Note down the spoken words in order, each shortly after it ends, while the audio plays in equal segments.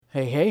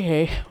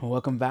Hey,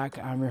 welcome back.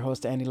 I'm your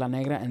host, Andy La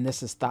Negra, and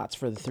this is Thoughts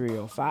for the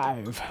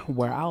 305,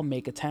 where I'll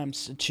make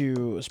attempts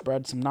to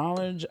spread some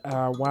knowledge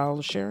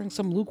while sharing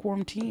some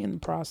lukewarm tea in the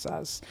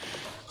process.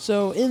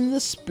 So, in the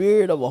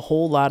spirit of a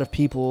whole lot of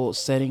people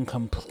setting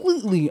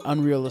completely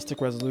unrealistic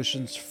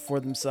resolutions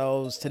for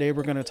themselves, today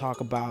we're going to talk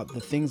about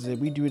the things that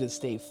we do to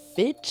stay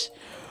fit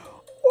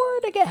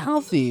or to get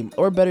healthy,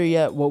 or better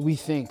yet, what we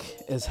think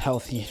is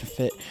healthy and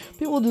fit.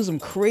 People do some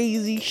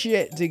crazy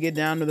shit to get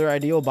down to their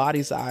ideal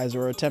body size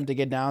or attempt to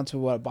get down to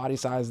what body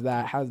size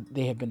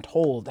they have been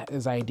told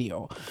is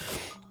ideal.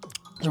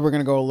 So we're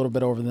gonna go a little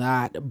bit over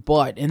that.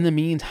 But in the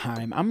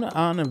meantime, I'm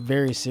on a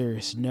very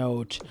serious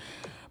note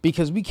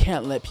because we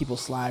can't let people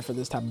slide for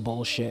this type of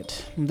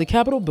bullshit. The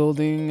Capitol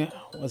building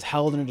was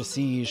held under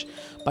siege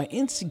by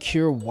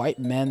insecure white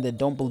men that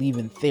don't believe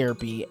in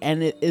therapy,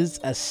 and it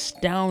is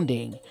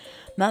astounding.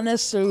 Not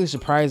necessarily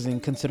surprising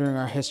considering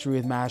our history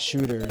with mass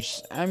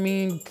shooters. I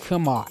mean,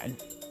 come on.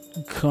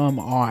 Come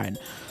on.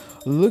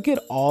 Look at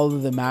all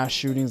of the mass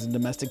shootings and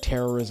domestic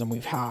terrorism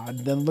we've had.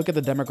 Then look at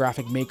the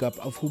demographic makeup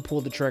of who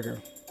pulled the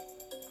trigger.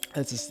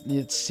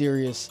 It's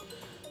serious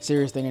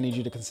thing I need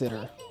you to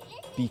consider,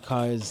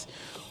 because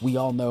we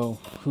all know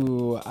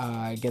who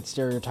gets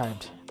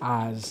stereotyped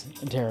as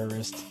a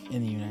terrorist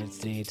in the United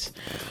States.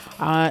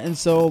 And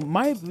so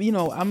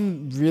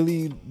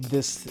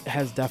this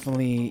has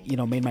definitely,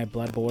 made my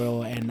blood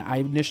boil. And I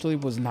initially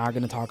was not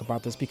going to talk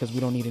about this because we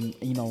don't need,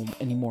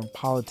 any more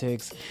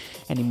politics,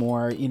 any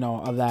more,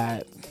 of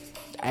that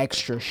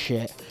extra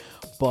shit.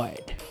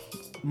 But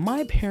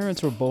my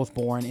parents were both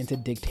born into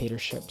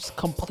dictatorships,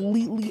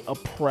 completely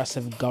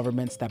oppressive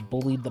governments that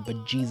bullied the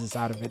bejesus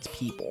out of its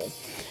people.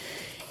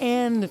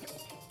 And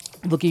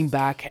looking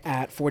back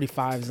at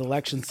 45's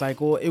election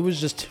cycle, it was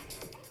just,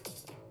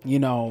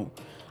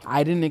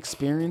 I didn't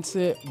experience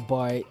it,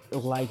 but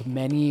like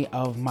many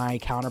of my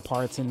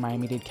counterparts in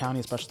Miami-Dade County,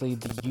 especially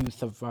the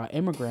youth of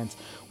immigrants,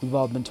 we've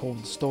all been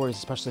told stories,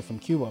 especially from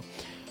Cuba.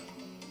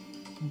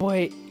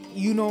 But,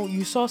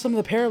 you saw some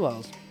of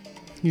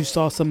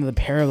the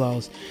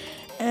parallels.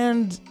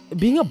 And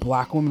being a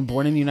black woman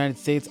born in the United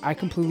States, I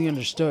completely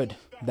understood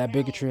that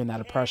bigotry and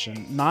that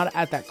oppression. Not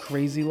at that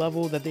crazy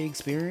level that they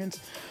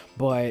experienced,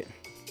 but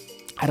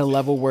at a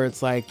level where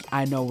it's like,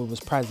 I know it was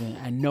present.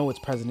 I know it's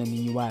present in the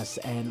U.S.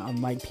 And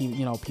unlike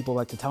people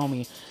like to tell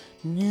me,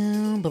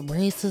 no, but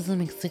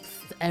racism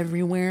exists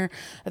everywhere.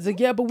 I was like,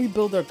 yeah, but we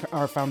build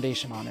our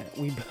foundation on it.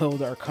 We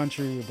build our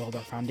country, we build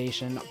our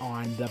foundation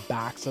on the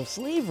backs of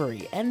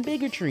slavery and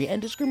bigotry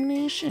and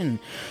discrimination.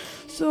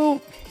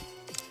 So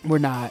we're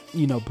not,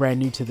 brand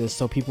new to this.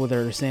 So people that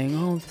are saying,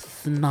 oh,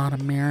 this is not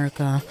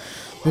America,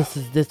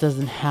 this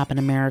doesn't happen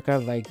in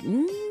America, like,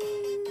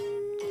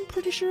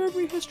 pretty sure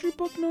every history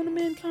book known to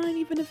mankind,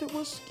 even if it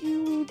was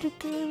skewed,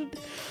 could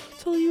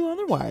tell you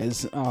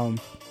otherwise.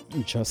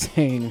 Just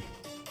saying.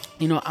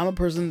 I'm a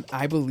person,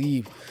 I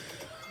believe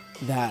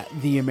that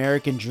the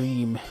American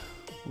dream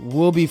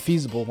will be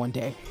feasible one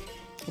day.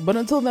 But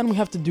until then, we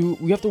have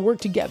to work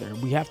together.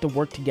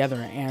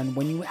 And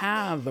when you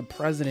have a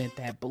president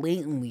that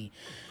blatantly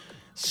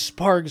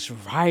sparks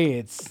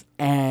riots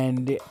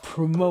and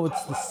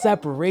promotes the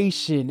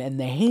separation and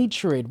the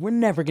hatred, we're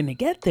never going to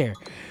get there.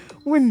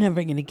 And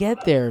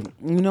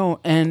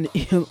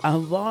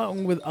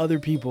along with other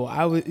people,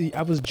 I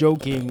was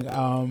joking,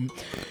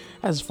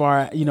 as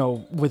far,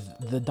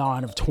 with the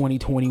dawn of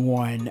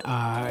 2021,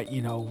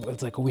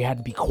 it's like we had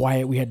to be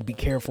quiet, we had to be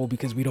careful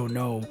because we didn't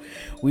know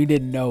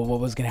what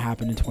was going to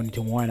happen in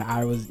 2021.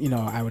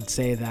 I would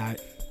say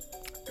that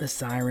the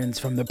sirens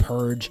from The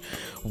Purge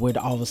would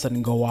all of a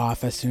sudden go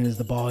off as soon as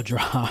the ball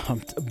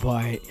dropped,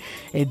 but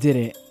it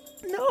didn't.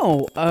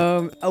 No,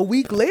 a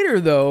week later,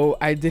 though,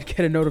 I did get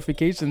a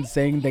notification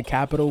saying the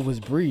Capitol was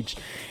breached.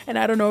 And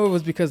I don't know, it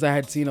was because I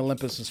had seen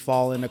Olympus Has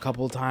Fallen a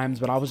couple of times,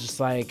 but I was just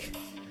like,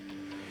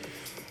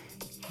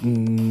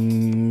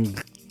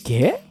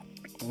 get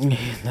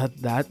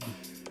that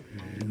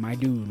my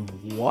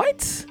dude,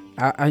 what?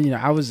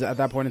 I was at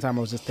that point in time,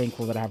 I was just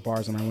thankful that I have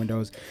bars on my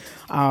windows.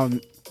 Oh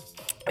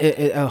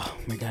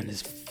my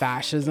goodness,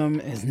 fascism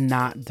is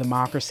not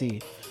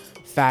democracy.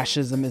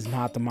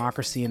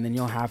 And then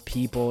you'll have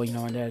people,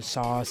 and I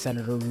saw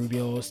Senator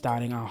Rubio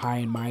starting out high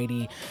and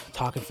mighty,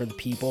 talking for the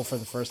people for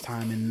the first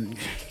time, and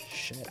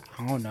shit,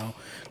 I don't know,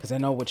 because I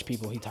know which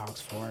people he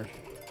talks for.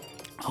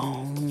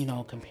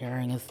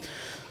 Comparing his,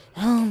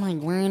 my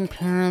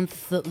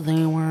grandparents,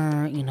 they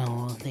were,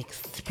 they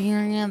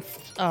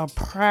experienced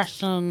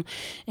oppression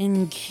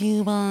in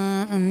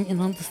Cuba, and,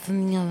 this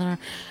and the other.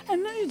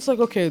 And then it's like,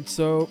 okay,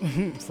 so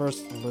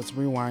first let's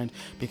rewind,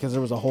 because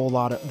there was a whole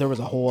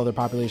other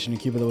population in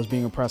Cuba that was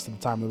being oppressed at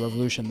the time of the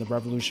revolution. The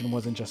revolution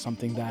wasn't just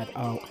something that,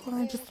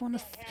 I just want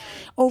to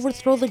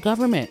overthrow the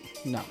government.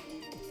 No.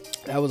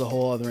 That was a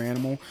whole other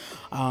animal.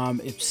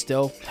 It's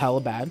still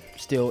hella bad.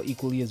 Still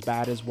equally as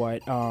bad as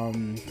what,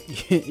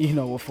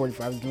 what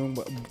 45 is doing.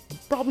 But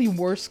probably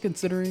worse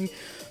considering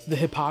the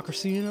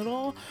hypocrisy in it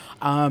all.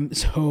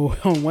 So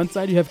on one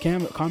side you have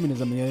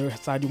communism, on the other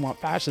side you want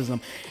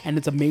fascism. And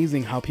it's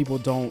amazing how people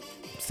don't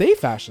say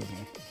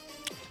fascism.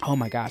 Oh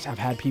my gosh, I've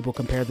had people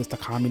compare this to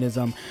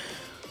communism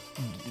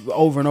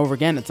over and over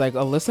again. It's like,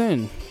 oh,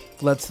 listen,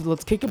 let's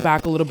kick it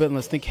back a little bit and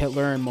let's think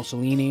Hitler and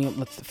Mussolini.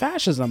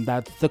 Fascism.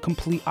 That's the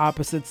complete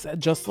opposites.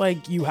 Just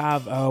like you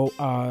have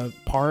a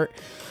part,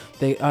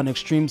 an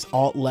extreme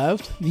alt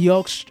left, the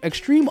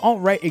extreme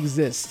alt right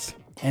exists,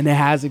 and it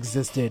has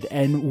existed.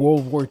 And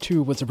World War II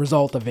was a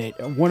result of it,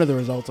 one of the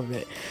results of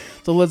it.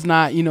 So let's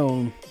not,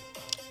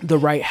 the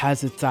right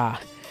has its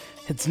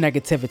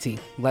negativity.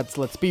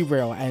 Let's be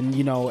real. And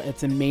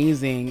it's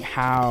amazing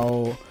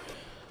how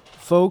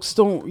folks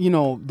don't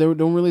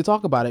really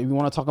talk about it. You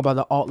want to talk about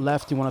the alt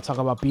left, you want to talk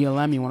about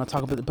BLM, you want to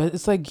talk about but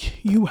it's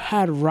like you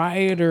had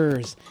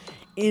rioters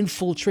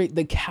infiltrate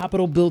the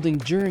Capitol building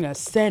during a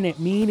Senate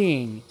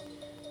meeting.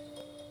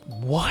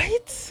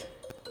 What?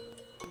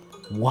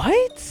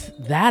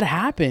 That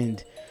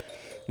happened.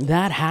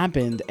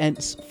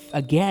 And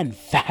again,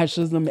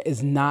 fascism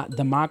is not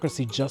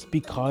democracy. Just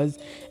because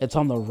it's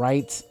on the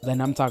right,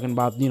 then I'm talking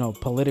about,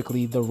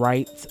 politically the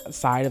right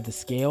side of the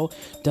scale,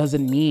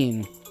 doesn't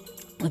mean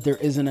that there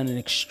isn't an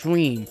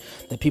extreme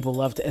that people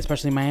love to,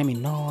 especially in Miami.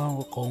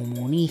 No,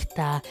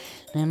 comunista,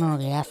 no,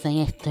 que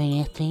hacen esto y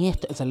esto y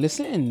esto. So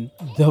listen,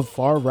 the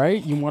far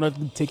right, you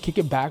want to kick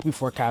it back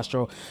before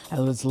Castro,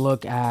 and let's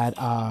look at,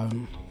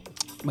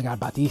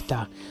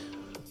 Batista.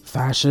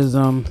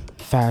 Fascism.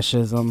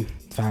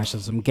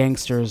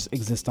 Gangsters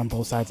exist on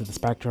both sides of the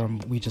spectrum.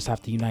 We just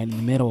have to unite in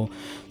the middle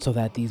so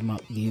that these I'm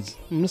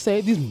gonna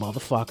say these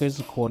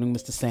motherfuckers, quoting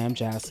Mr. Sam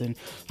Jackson,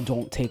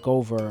 don't take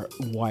over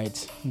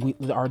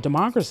our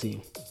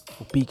democracy.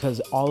 Because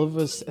all of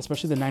us,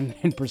 especially the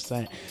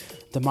 99%,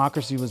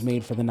 democracy was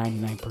made for the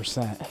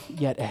 99%.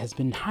 Yet it has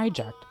been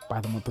hijacked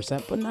by the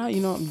 1%. But now,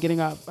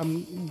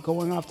 I'm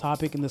going off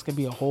topic, and this could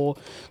be a whole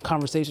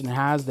conversation.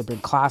 There've been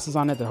classes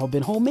on it. There have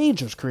been whole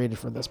majors created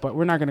for this, but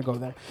we're not gonna go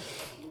there.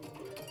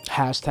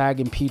 Hashtag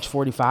impeach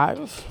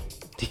 45.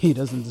 He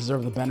doesn't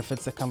deserve the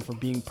benefits that come from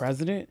being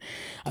president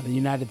of the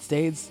United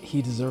States.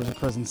 He deserves a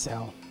prison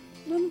cell.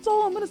 That's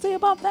all I'm going to say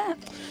about that.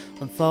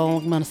 Going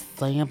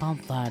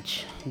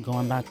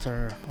back to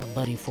our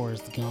buddy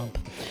Forrest Gump.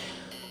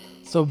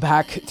 So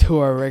back to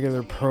our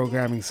regular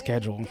programming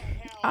schedule.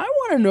 I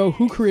want to know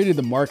who created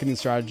the marketing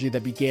strategy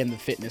that began the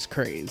fitness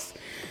craze.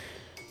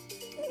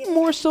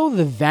 More so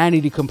the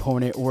vanity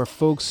component, where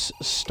folks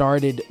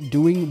started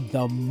doing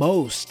the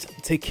most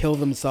to kill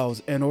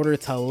themselves in order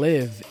to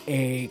live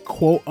a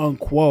quote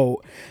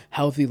unquote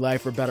healthy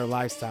life or better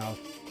lifestyle.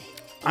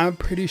 I'm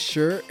pretty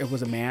sure it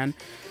was a man.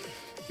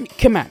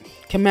 Come on.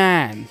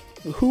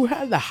 Who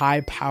had the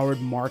high-powered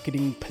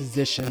marketing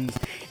positions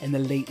in the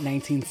late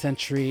 19th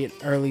century,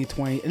 early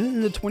 20th,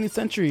 in the 20th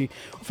century,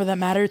 or for that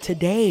matter,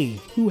 today?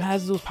 Who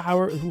has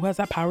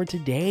that power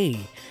today?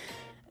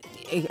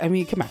 I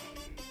mean, come on.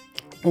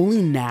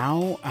 Only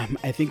now,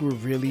 I think we're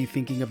really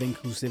thinking of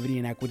inclusivity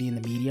and equity in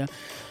the media.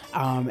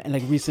 And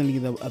like recently,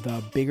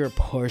 the bigger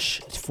push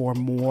for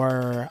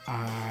more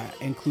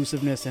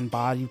inclusiveness and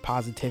body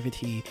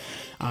positivity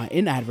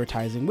in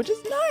advertising, which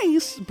is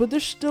nice, but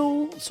there's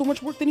still so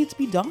much work that needs to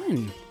be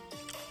done.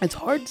 It's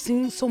hard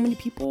seeing so many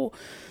people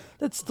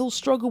that still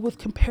struggle with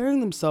comparing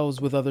themselves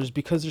with others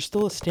because there's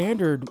still a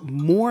standard,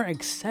 more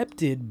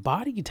accepted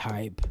body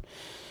type.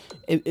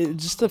 It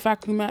just the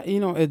fact of the matter,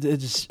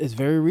 it's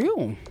very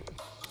real.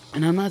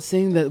 And I'm not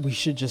saying that we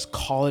should just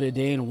call it a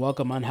day and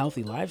welcome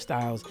unhealthy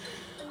lifestyles.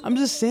 I'm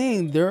just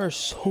saying there are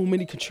so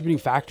many contributing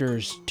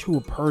factors to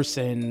a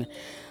person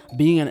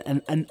being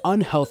an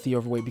unhealthy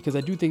overweight, because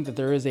I do think that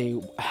there is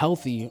a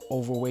healthy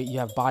overweight. You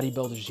have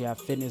bodybuilders, you have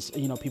fitness,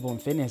 people in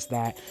fitness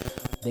that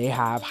they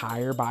have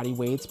higher body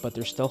weights, but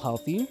they're still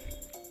healthy.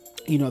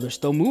 They're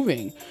still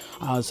moving.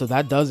 So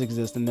that does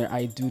exist. And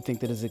I do think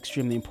that it's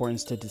extremely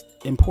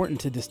important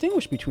to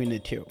distinguish between the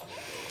two.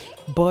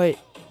 But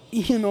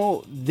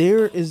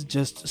there is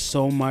just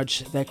so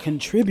much that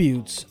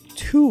contributes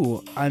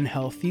to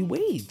unhealthy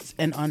weights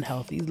and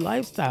unhealthy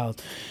lifestyles.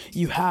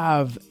 You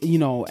have,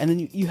 and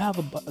then you have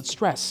a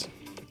stress.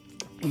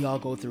 We all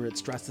go through it.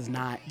 Stress is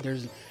not,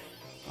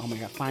 oh my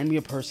God, find me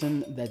a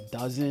person that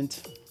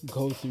doesn't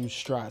go through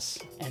stress.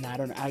 And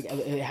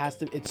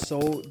it's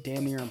so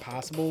damn near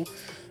impossible.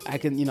 I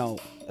can,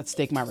 let's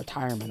stake my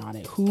retirement on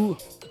it.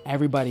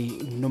 Everybody,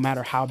 no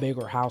matter how big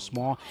or how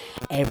small,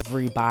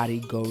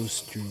 everybody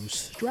goes through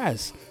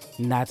stress.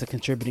 And that's a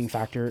contributing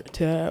factor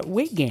to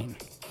weight gain.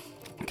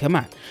 Come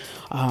on.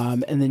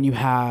 And then you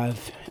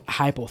have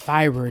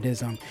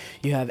hypothyroidism,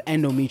 you have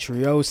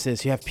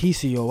endometriosis, you have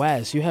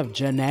PCOS, you have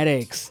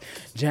genetics.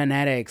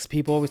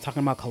 People always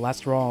talking about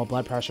cholesterol,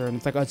 blood pressure, and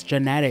it's like, oh, it's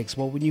genetics.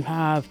 Well, when you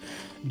have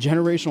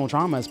generational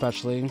trauma,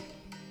 especially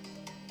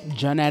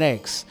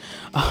genetics,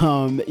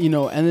 and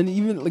then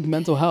even like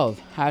mental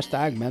health,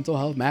 hashtag mental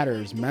health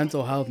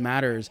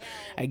matters,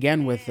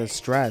 again, with the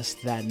stress,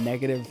 that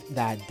negative,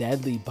 that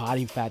deadly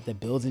body fat that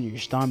builds in your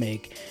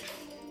stomach,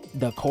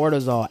 the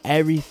cortisol,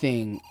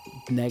 everything,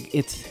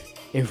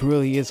 it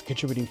really is a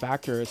contributing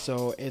factor.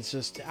 So it's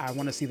just, I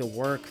want to see the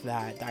work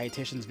that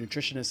dietitians,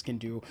 nutritionists can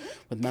do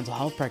with mental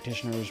health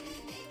practitioners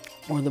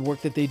or the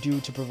work that they do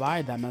to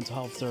provide that mental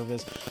health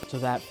service so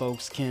that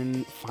folks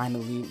can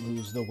finally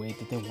lose the weight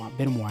that they've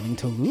been wanting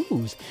to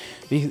lose.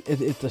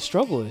 Because the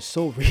struggle is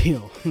so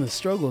real. The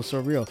struggle is so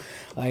real.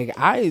 Like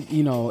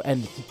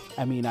and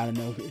I mean, I don't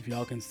know if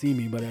y'all can see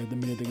me, but I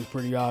think it's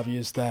pretty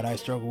obvious that I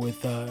struggle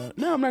with,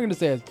 no, I'm not going to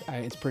say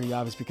it's pretty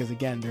obvious, because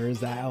again, there is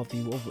that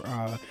healthy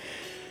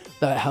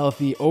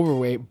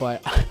overweight,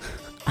 but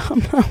I'm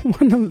not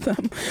one of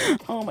them.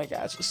 Oh my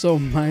gosh. So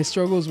my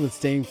struggles with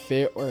staying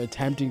fit or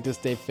attempting to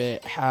stay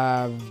fit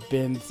have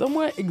been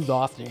somewhat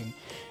exhausting.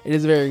 It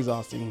is very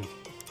exhausting.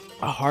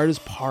 The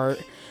hardest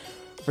part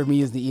for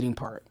me is the eating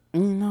part.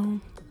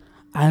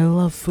 I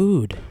love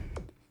food.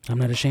 I'm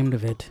not ashamed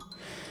of it.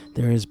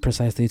 There is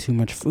precisely too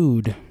much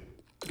food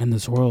in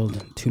this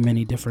world, too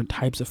many different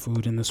types of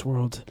food in this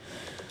world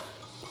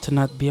to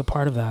not be a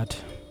part of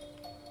that.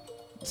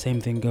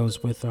 Same thing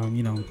goes with,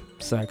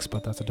 sex,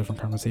 but that's a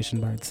different conversation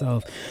by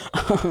itself.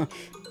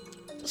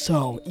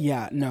 So,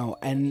 yeah, no,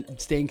 and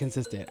staying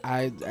consistent.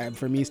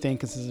 For me, staying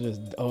consistent is,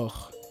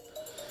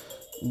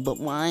 but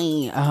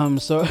why?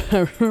 So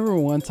I remember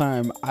one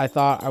time I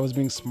thought I was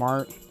being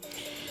smart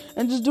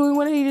and just doing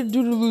what I needed to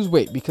do to lose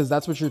weight, because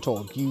that's what you're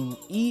told. You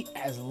eat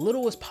as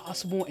little as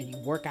possible and you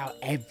work out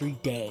every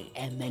day,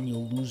 and then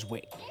you'll lose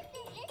weight.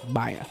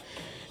 Bye.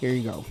 Here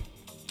you go.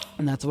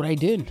 And that's what I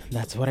did.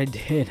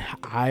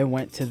 I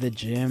went to the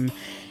gym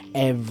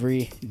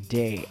every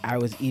day. I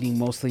was eating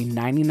mostly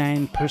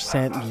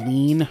 99%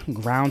 lean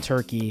ground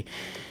turkey.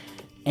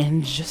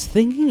 And just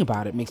thinking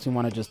about it makes me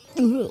want to just...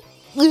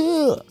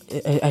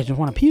 I just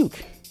want to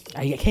puke.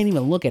 I can't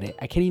even look at it.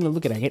 I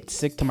get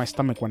sick to my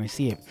stomach when I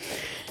see it.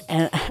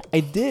 And I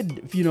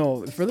did,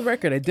 for the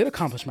record, I did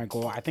accomplish my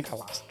goal. I think I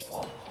lost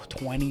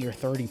 20 or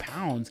 30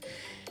 pounds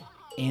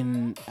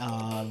in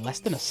less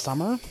than a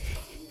summer.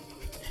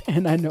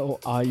 And I know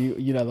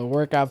the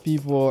workout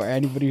people or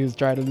anybody who's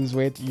trying to lose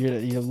weight,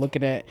 you're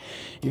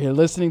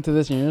listening to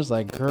this and you're just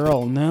like,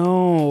 girl,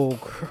 no.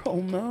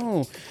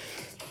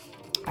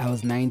 I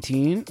was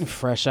 19,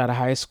 fresh out of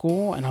high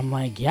school, and I'm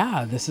like,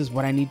 yeah, this is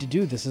what I need to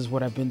do. This is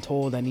what I've been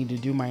told I need to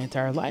do my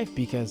entire life,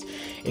 because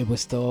that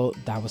was still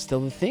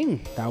the thing.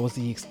 That was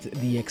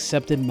the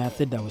accepted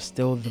method. That was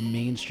still the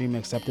mainstream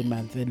accepted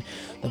method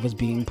that was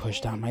being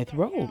pushed down my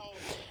throat.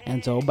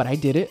 And so, but I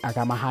did it. I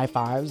got my high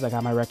fives. I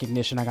got my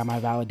recognition. I got my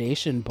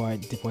validation.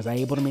 But was I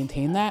able to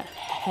maintain that?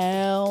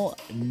 Hell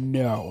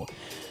no.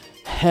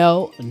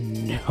 Hell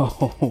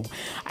no.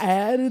 I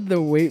added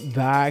the weight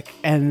back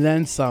and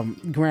then some.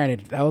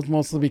 Granted, that was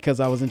mostly because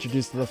I was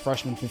introduced to the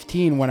freshman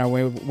 15 when I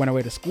went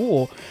away to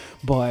school,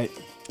 but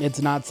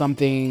it's not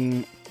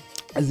something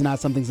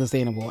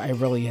sustainable. It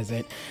really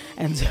isn't.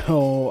 And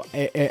so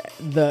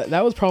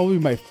that was probably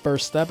my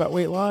first step at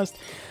weight loss.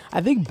 I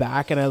think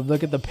back and I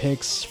look at the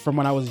pics from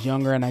when I was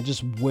younger, and I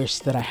just wish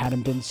that I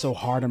hadn't been so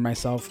hard on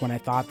myself when I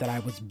thought that I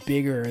was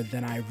bigger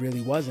than I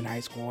really was in high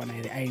school. And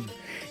I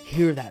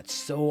hear that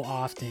so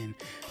often.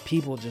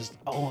 People just,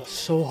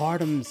 so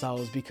hard on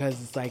themselves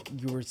because it's like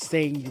you were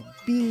saying, you're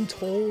being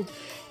told,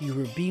 you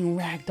were being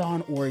ragged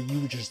on, or you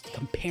were just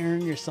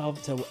comparing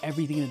yourself to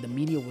everything that the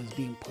media was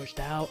being pushed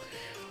out.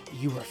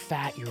 You were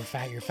fat.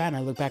 And I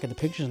look back at the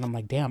pictures and I'm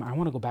like, damn, I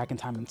want to go back in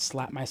time and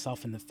slap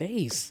myself in the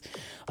face.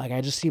 Like, I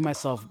just see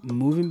myself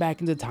moving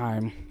back into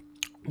time,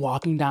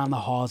 walking down the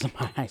halls of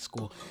my high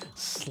school,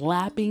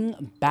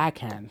 slapping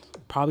backhand,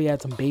 probably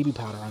had some baby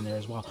powder on there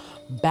as well,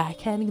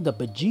 backhanding the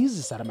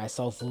bejesus out of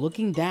myself,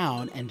 looking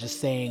down and just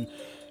saying,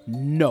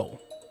 no,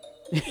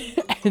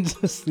 and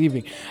just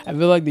leaving. I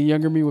feel like the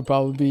younger me would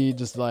probably be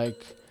just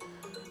like,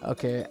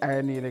 okay,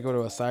 I need to go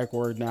to a psych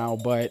ward now,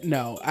 but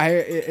no,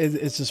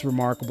 it's just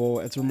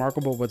remarkable. It's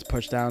remarkable what's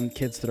pushed down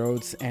kids'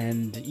 throats,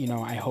 and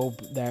I hope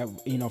that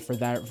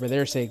for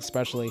their sake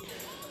especially,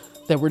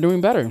 that we're doing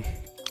better.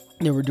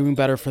 That we're doing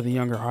better for the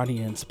younger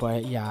audience.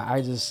 But yeah,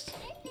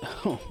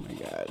 oh my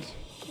god,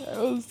 that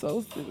was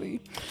so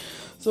silly.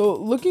 So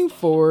looking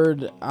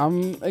forward,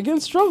 I'm again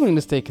struggling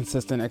to stay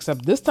consistent,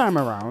 except this time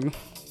around,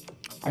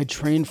 I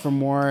trained for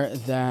more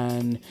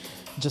than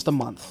just a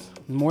month.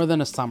 More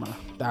than a summer.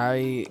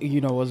 I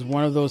was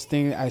one of those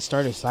things. I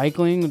started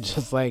cycling,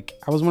 just like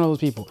I was one of those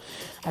people.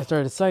 I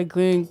started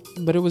cycling,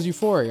 but it was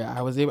euphoria.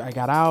 I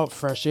got out,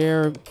 fresh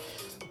air,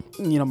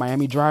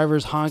 Miami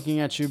drivers honking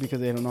at you because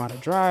they don't know how to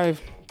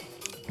drive.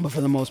 But for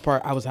the most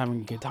part, I was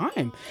having a good time.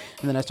 And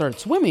then I started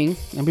swimming,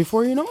 and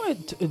before you know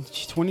it,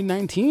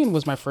 2019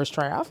 was my first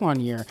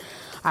triathlon year.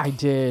 I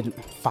did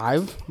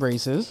 5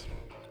 races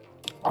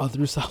all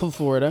through South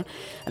Florida,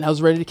 and I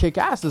was ready to kick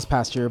ass this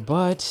past year,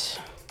 but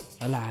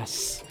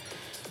alas,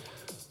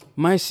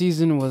 my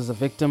season was a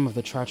victim of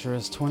the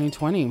treacherous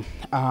 2020.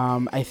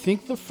 I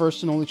think the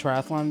first and only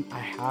triathlon I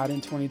had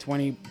in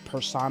 2020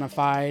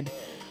 personified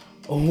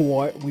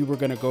what we were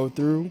going to go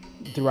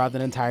throughout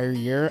that entire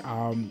year.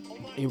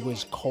 It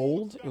was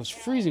cold. It was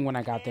freezing when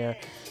I got there.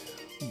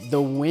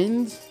 The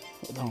winds,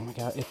 oh my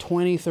God,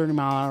 20, 30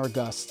 mile an hour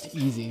gusts,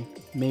 easy,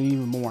 maybe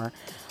even more.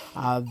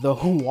 The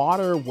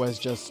water was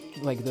just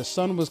like the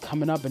sun was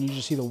coming up and you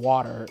just see the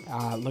water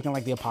looking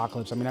like the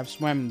apocalypse. I mean, I've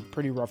swam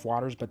pretty rough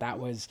waters, but that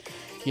was,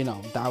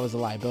 that was a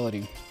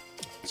liability.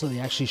 So they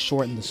actually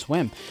shortened the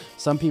swim.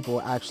 Some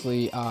people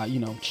actually,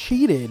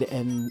 cheated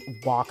and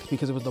walked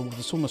because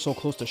the swim was so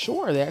close to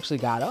shore. They actually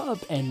got up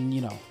and,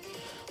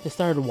 they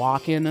started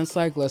walking. And it's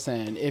like,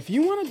 listen, if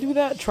you want to do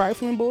that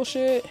trifling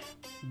bullshit,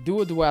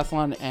 do a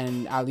duathlon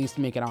and at least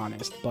make it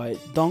honest. But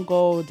don't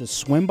go to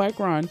swim, bike,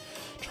 run.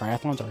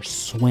 Triathlons are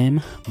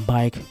swim,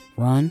 bike,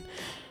 run.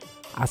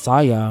 I saw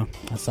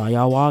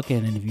y'all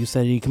walking. And if you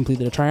said you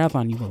completed a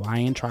triathlon, you were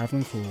lying,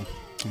 trifling fool.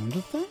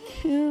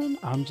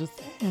 I'm just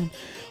saying.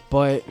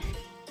 But,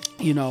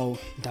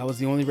 that was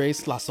the only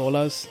race, Las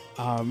Olas,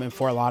 in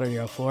Fort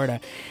Lauderdale, Florida.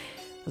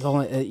 It's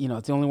only,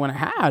 it's the only one I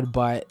had,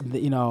 but,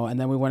 and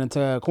then we went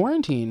into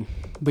quarantine.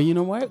 But you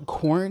know what?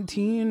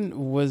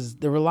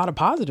 There were a lot of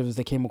positives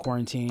that came with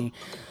quarantining.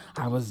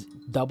 I was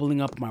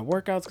doubling up my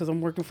workouts because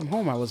I'm working from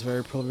home. I was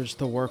very privileged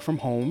to work from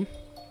home.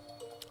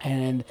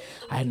 And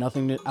I had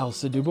nothing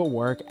else to do but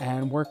work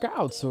and work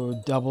out.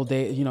 So double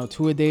day,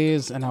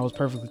 2-a-days, and I was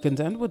perfectly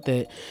content with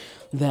it.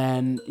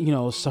 Then,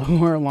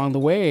 somewhere along the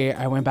way,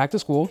 I went back to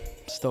school.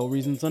 Still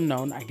reasons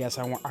unknown. I guess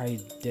I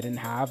didn't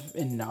have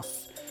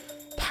enough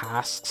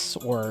tasks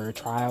or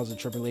trials and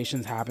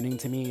tribulations happening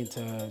to me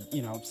to,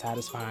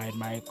 satisfy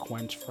my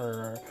quench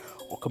for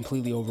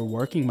completely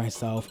overworking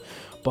myself.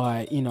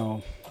 But,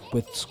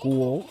 with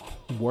school,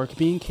 work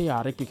being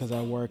chaotic because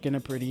I work in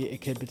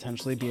it could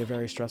potentially be a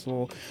very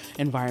stressful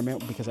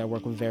environment because I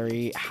work with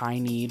very high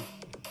need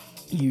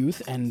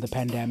youth, and the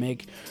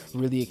pandemic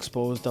really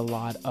exposed a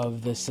lot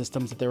of the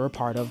systems that they were a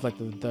part of, like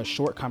the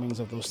shortcomings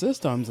of those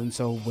systems. And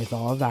so with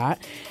all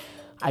that,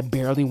 I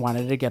barely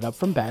wanted to get up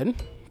from bed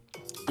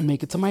and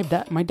make it to my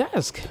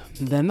desk.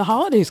 Then the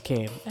holidays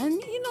came,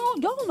 and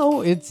y'all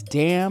know it's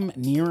damn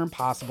near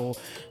impossible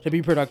to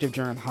be productive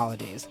during the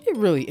holidays.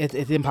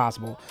 It's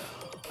impossible.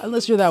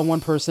 Unless you're that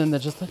one person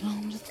that's just like,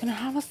 I'm just gonna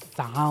have a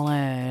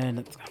salad.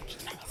 I'm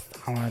just gonna have a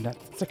salad.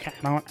 That's okay.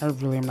 I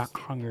really am not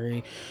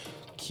hungry.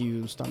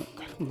 Cue stomach.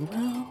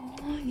 Well,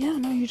 yeah,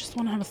 no, you just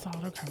want to have a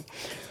salad. Okay.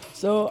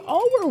 So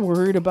all we're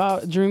worried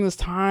about during this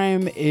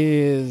time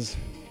is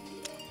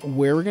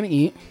where we're gonna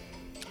eat,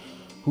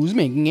 who's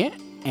making it,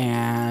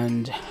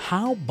 and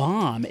how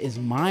bomb is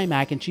my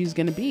mac and cheese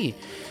gonna be.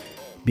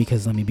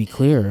 Because let me be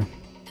clear,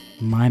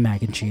 my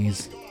mac and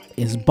cheese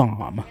is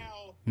bomb.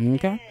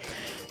 Okay.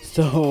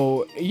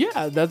 So,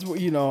 yeah, that's what,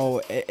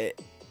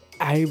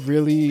 I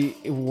really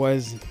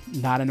was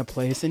not in a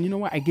place. And you know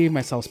what? I gave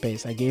myself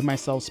space.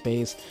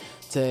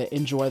 To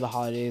enjoy the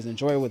holidays,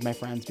 enjoy it with my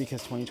friends,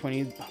 because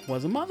 2020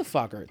 was a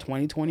motherfucker.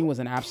 2020 was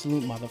an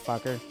absolute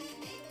motherfucker.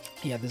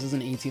 Yeah, this is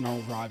an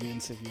 18-year-old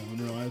audience, if you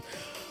haven't realized.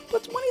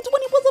 But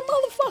 2020 was a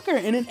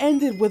motherfucker. And it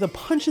ended with a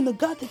punch in the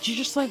gut that you're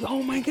just like,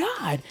 oh my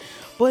God.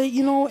 But,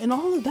 in all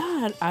of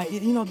that,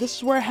 this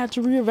is where I had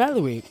to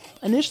reevaluate.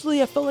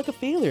 Initially, I felt like a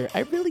failure. I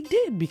really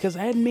did, because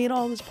I had made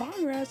all this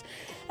progress,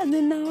 and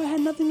then now I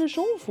had nothing to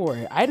show for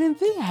it. I didn't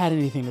think I had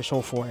anything to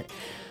show for it.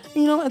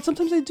 And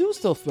sometimes I do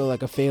still feel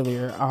like a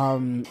failure.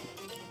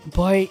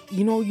 But,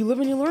 you live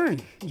and you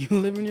learn. You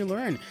live and you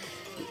learn.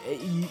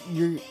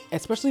 You're,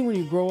 especially when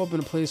you grow up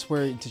in a place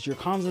where you're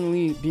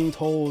constantly being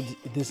told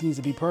this needs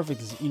to be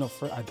perfect.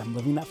 I'm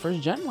living that first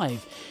gen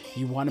life.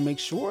 You want to make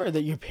sure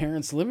that your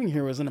parents living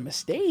here wasn't a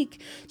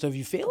mistake. So if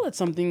you fail at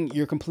something,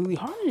 you're completely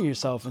hard on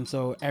yourself. And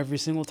so every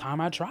single time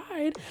I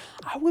tried,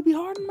 I would be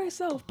hard on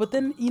myself. But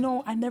then,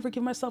 I never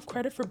give myself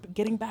credit for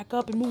getting back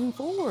up and moving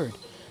forward.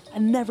 I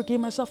never gave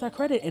myself that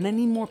credit, and I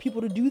need more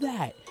people to do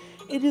that.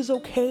 It is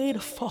okay to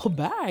fall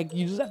back.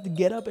 You just have to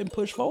get up and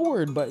push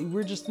forward. But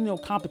we're just,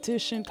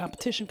 competition.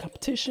 This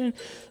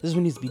is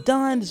what needs to be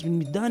done.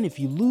 If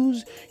you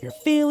lose, you're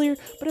a failure.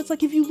 But it's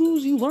like, if you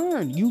lose, you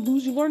learn. You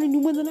lose, you learn, and you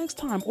win the next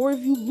time. Or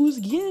if you lose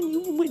again,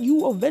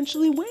 you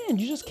eventually win.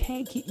 You just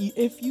can't keep.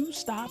 If you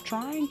stop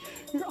trying,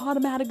 you're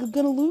automatically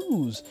gonna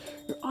lose.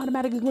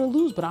 But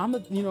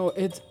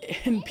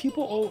and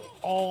people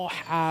all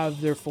have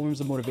their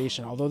forms of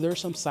motivation. Although there are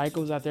some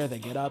psychos out there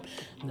that get up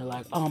and they're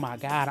like, oh my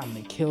God, I'm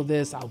gonna kill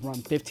this. I'll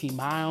run 15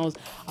 miles.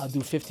 I'll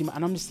do 50 miles.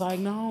 And I'm just like,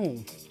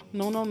 no,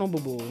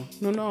 boo-boo.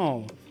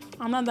 No.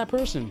 I'm not that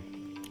person.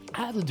 I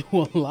have to do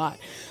a lot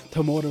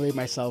to motivate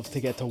myself to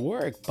get to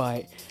work,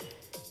 but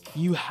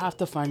you have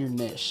to find your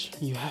niche.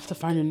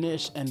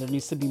 And there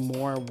needs to be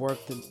more work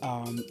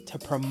to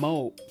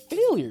promote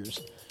failures.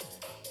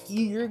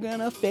 You're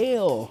gonna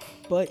fail,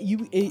 but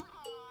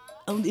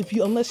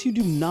unless you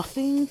do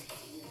nothing,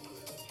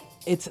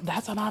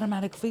 that's an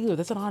automatic failure.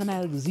 That's an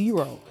automatic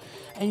zero.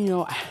 And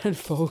I had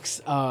folks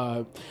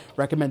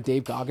recommend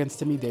David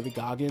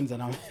Goggins,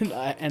 and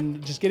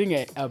and just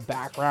getting a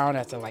background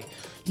as to like,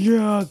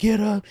 yeah, get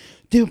up,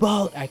 do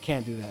both. I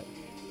can't do that.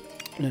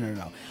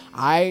 No.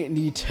 I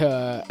need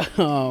to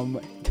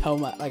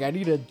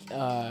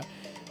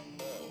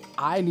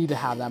I need to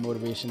have that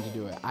motivation to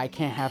do it. I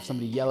can't have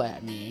somebody yell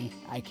at me.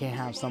 I can't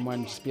have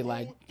someone just be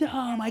like,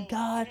 oh my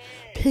God,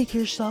 pick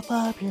yourself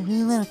up.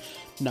 No,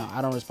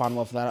 I don't respond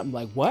well for that. I'm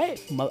like,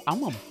 what?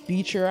 I'm going to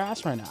beat your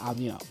ass right now.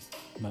 I'm not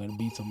going to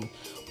beat someone.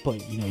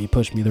 But, you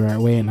push me the right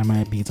way and I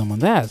might beat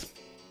someone's ass.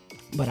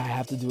 But I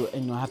have to do it,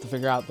 and I have to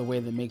figure out the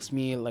way that makes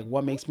me, like,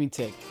 what makes me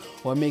tick,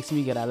 what makes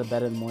me get out of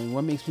bed in the morning,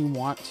 what makes me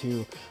want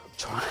to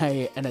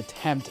try and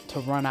attempt to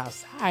run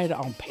outside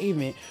on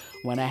pavement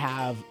when I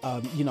have, a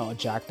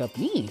jacked up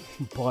knee.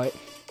 But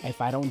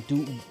if I don't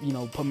do,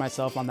 put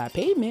myself on that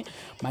pavement,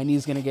 my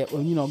knee's gonna get,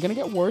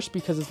 worse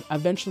because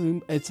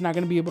eventually it's not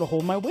gonna be able to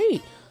hold my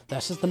weight.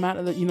 That's just the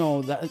matter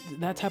that,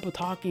 that type of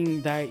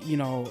talking that,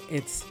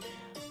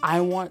 I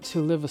want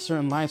to live a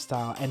certain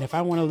lifestyle, and if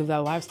I want to live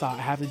that lifestyle,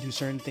 I have to do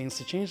certain things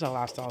to change that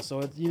lifestyle. So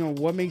it's,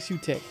 what makes you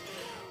tick,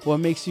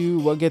 what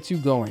gets you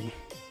going,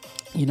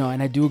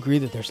 and I do agree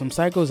that there's some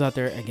psychos out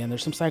there. Again,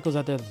 there's some psychos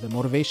out there that the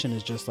motivation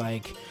is just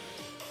like,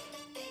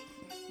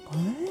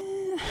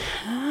 what?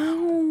 How?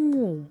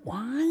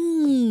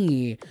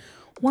 Why?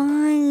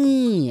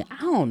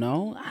 I don't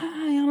know.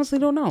 I honestly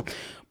don't know,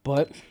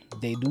 but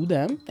they do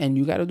them, and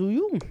you gotta do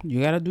you.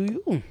 You gotta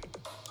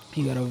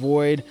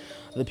avoid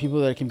the people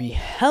that can be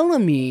hella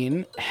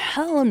mean.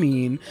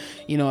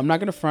 I'm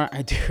not gonna front.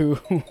 I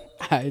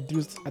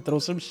throw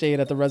some shade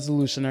at the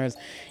resolutioners.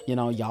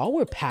 Y'all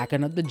were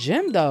packing up the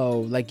gym though.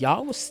 Like,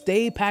 y'all will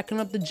stay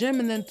packing up the gym,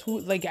 and then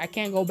I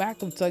can't go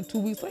back until like 2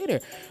 weeks later.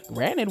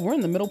 Granted, we're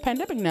in the middle of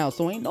pandemic now,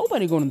 so ain't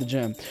nobody going to the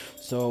gym.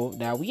 So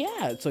now we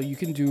at. So you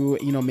can do,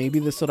 maybe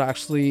this will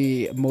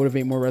actually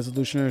motivate more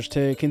resolutioners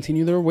to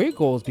continue their weight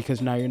goals,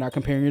 because now you're not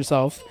comparing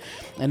yourself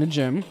in a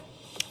gym.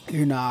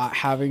 You're not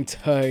having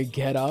to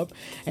get up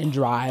and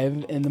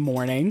drive in the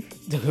morning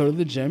to go to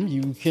the gym.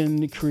 You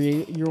can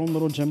create your own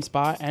little gym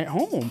spot at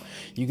home.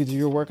 You can do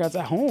your workouts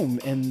at home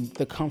in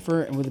the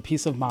comfort and with the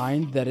peace of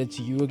mind that it's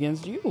you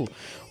against you,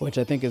 which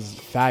I think is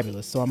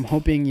fabulous. So I'm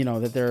hoping,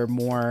 that there are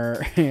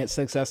more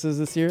successes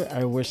this year.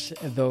 I wish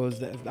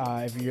those,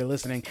 if you're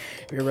listening,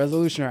 if you're a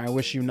resolutioner, I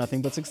wish you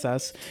nothing but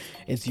success.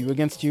 It's you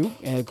against you.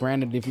 And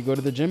granted, if you go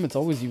to the gym, it's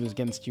always you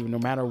against you. No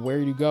matter where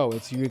you go,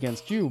 it's you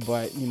against you.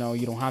 But, you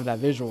don't have that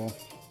visual.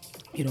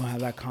 You don't have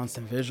that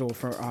constant visual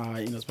for,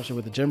 especially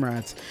with the gym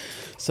rats.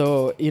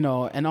 So,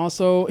 and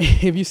also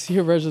if you see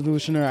a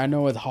resolutioner, I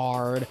know it's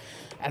hard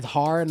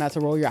not to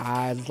roll your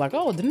eyes. It's like,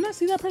 oh, didn't I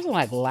see that person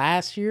like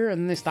last year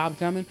and then they stopped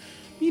coming?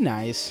 Be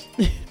nice.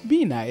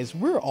 Be nice.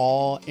 We're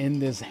all in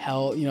this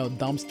hell,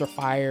 dumpster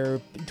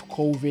fire,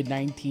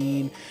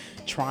 COVID-19,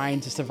 trying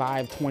to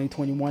survive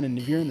 2021. And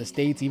if you're in the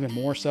States, even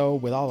more so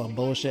with all the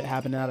bullshit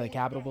happening out of the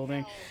Capitol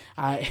building.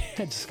 I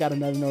just got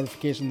another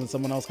notification that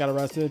someone else got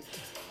arrested.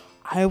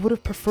 I would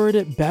have preferred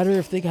it better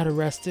if they got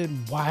arrested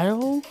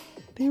while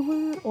they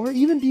were, or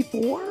even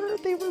before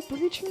they were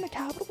breaching the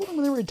Capitol building,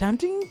 when they were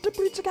attempting to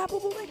breach the Capitol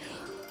building.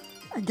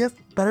 I guess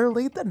better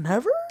late than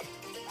never?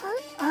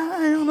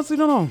 I honestly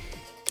don't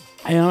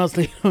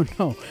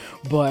know.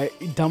 But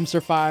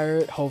dumpster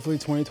fire. Hopefully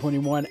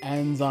 2021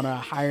 ends on a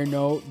higher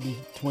note.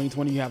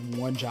 2020, you have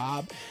one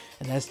job.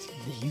 And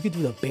you could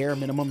do the bare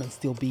minimum and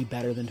still be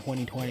better than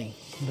 2020.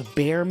 The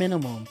bare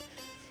minimum.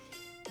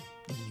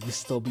 You will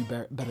still be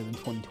better than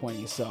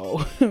 2020.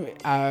 So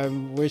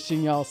I'm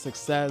wishing y'all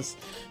success,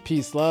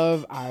 peace,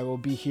 love. I will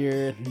be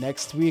here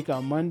next week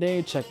on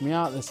Monday. Check me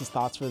out. This is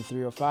Thoughts for the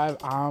 305.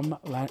 I'm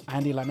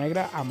Andy La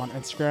Negra. I'm on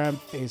Instagram,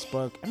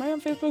 Facebook. Am I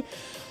on Facebook?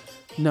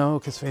 No,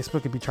 because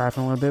Facebook could be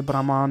trifling a little bit, but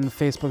I'm on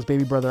Facebook's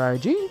baby brother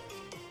IG.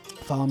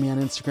 Follow me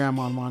on Instagram.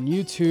 I'm on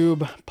YouTube.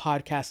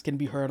 Podcasts can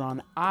be heard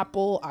on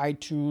Apple,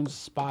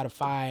 iTunes,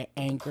 Spotify,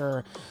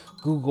 Anchor,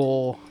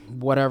 Google,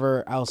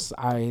 whatever else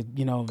I,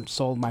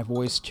 sold my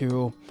voice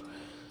to.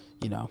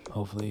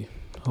 Hopefully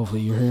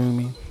you're hearing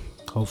me.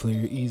 Hopefully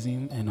you're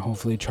easing, and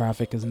hopefully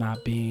traffic is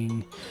not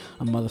being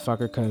a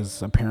motherfucker,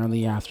 because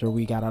apparently after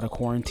we got out of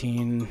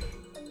quarantine,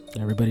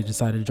 everybody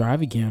decided to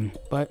drive again.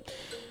 But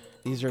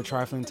these are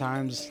trifling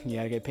times. You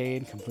gotta get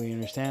paid. Completely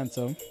understand.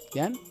 So,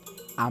 again,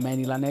 I'm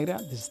Andy La Negra.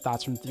 This is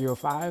Thoughts from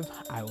 305.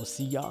 I will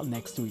see y'all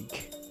next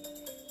week.